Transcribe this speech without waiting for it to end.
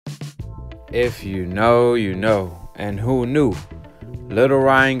If you know, you know. And who knew? Little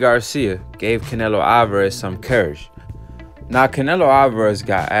Ryan Garcia gave Canelo Alvarez some courage. Now, Canelo Alvarez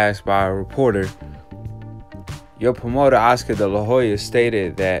got asked by a reporter, your promoter Oscar De La Hoya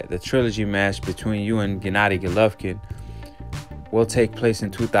stated that the trilogy match between you and Gennady Golovkin will take place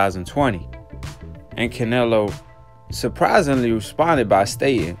in 2020. And Canelo surprisingly responded by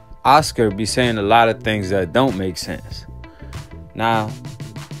stating, Oscar be saying a lot of things that don't make sense. Now,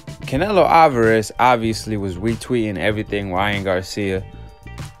 Canelo Alvarez obviously was retweeting everything Ryan Garcia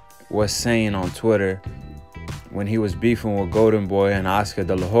was saying on Twitter when he was beefing with Golden Boy and Oscar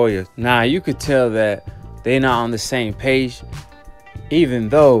De La Hoya. Now, you could tell that they're not on the same page, even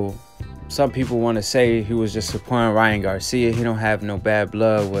though some people want to say he was just supporting Ryan Garcia. He don't have no bad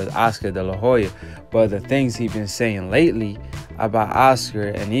blood with Oscar De La Hoya. But the things he's been saying lately about Oscar,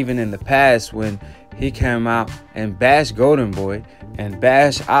 and even in the past when he came out and bashed Golden Boy and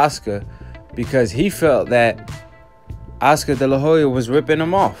bashed Oscar because he felt that Oscar De La Hoya was ripping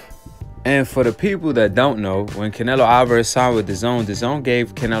him off. And for the people that don't know, when Canelo Alvarez signed with DAZN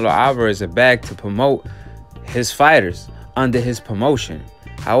gave Canelo Alvarez a bag to promote his fighters under his promotion.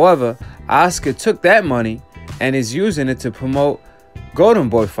 However, Oscar took that money and is using it to promote Golden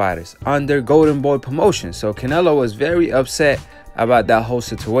Boy fighters under Golden Boy promotion. So Canelo was very upset about that whole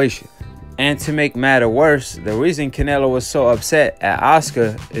situation. And to make matter worse, the reason Canelo was so upset at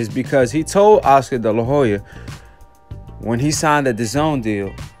Oscar is because he told Oscar De La Hoya when he signed the DAZN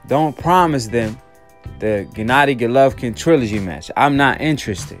deal, don't promise them the Gennady Golovkin trilogy match. I'm not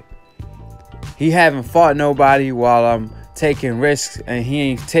interested. He haven't fought nobody while I'm taking risks, and he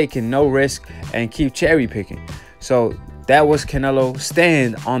ain't taking no risk and keep cherry picking. So that was Canelo's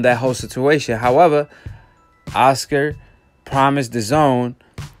stand on that whole situation. However, Oscar promised DAZN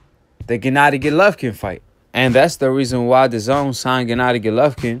the Gennady Golovkin fight. And that's the reason why DAZN signed Gennady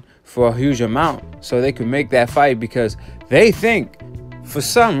Golovkin for a huge amount, so they could make that fight, because they think for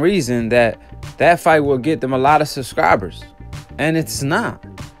some reason that fight will get them a lot of subscribers. And it's not.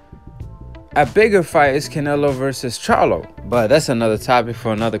 A bigger fight is Canelo versus Charlo, but that's another topic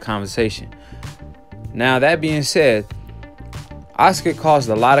for another conversation. Now, that being said, Oscar caused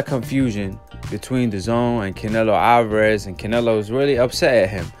a lot of confusion between DAZN and Canelo Alvarez, and Canelo is really upset at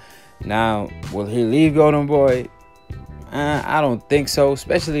him. Now, will he leave Golden Boy? I don't think so,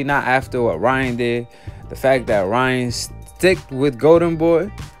 especially not after what Ryan did. The fact that Ryan stick with Golden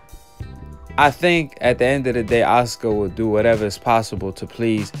Boy, I think at the end of the day, Oscar will do whatever is possible to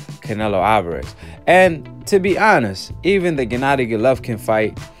please Canelo Alvarez. And to be honest, even the Gennady Golovkin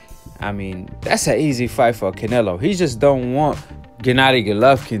fight, I mean, that's an easy fight for Canelo. He just don't want Gennady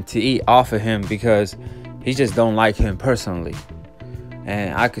Golovkin to eat off of him because he just don't like him personally.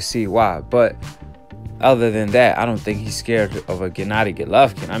 And I could see why. But other than that, I don't think he's scared of a Gennady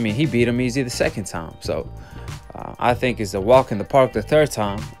Golovkin. I mean, he beat him easy the second time. So I think it's a walk in the park the third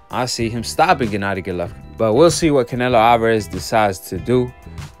time. I see him stopping Gennady Golovkin. But we'll see what Canelo Alvarez decides to do.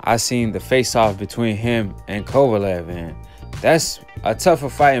 I seen the face-off between him and Kovalev, and that's a tougher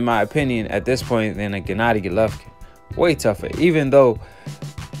fight in my opinion at this point than a Gennady Golovkin. Way tougher. Even though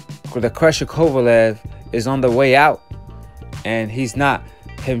the Crusher Kovalev is on the way out and he's not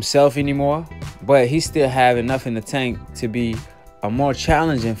himself anymore, but he still have enough in the tank to be a more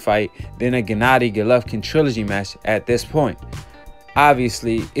challenging fight than a Gennady Golovkin trilogy match at this point.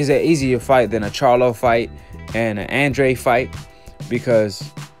 Obviously, it's an easier fight than a Charlo fight and an Andrade fight,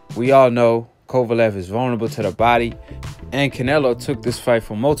 because we all know Kovalev is vulnerable to the body, and Canelo took this fight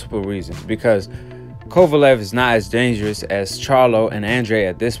for multiple reasons, because Kovalev is not as dangerous as Charlo and Andrade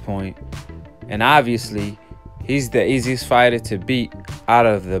at this point, and obviously he's the easiest fighter to beat out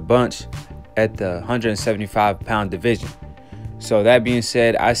of the bunch at the 175-pound division. So that being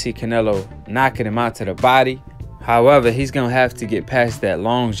said, I see Canelo knocking him out to the body. However, he's going to have to get past that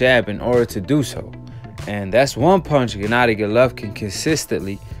long jab in order to do so. And that's one punch Gennady Golovkin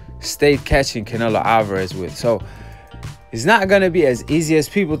consistently stayed catching Canelo Alvarez with. So it's not going to be as easy as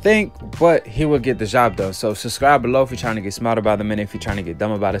people think, but he will get the job done. So subscribe below if you're trying to get smarter by the minute. If you're trying to get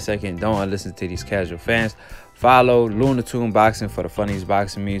dumb about a second, don't listen to these casual fans. Follow Lunatoon Boxing for the funniest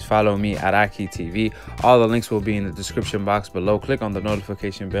boxing memes. Follow me at IKTV. All the links will be in the description box below. Click on the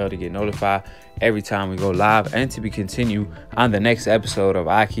notification bell to get notified every time we go live and to be continued on the next episode of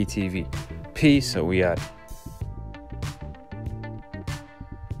IKTV. Peace. So we out.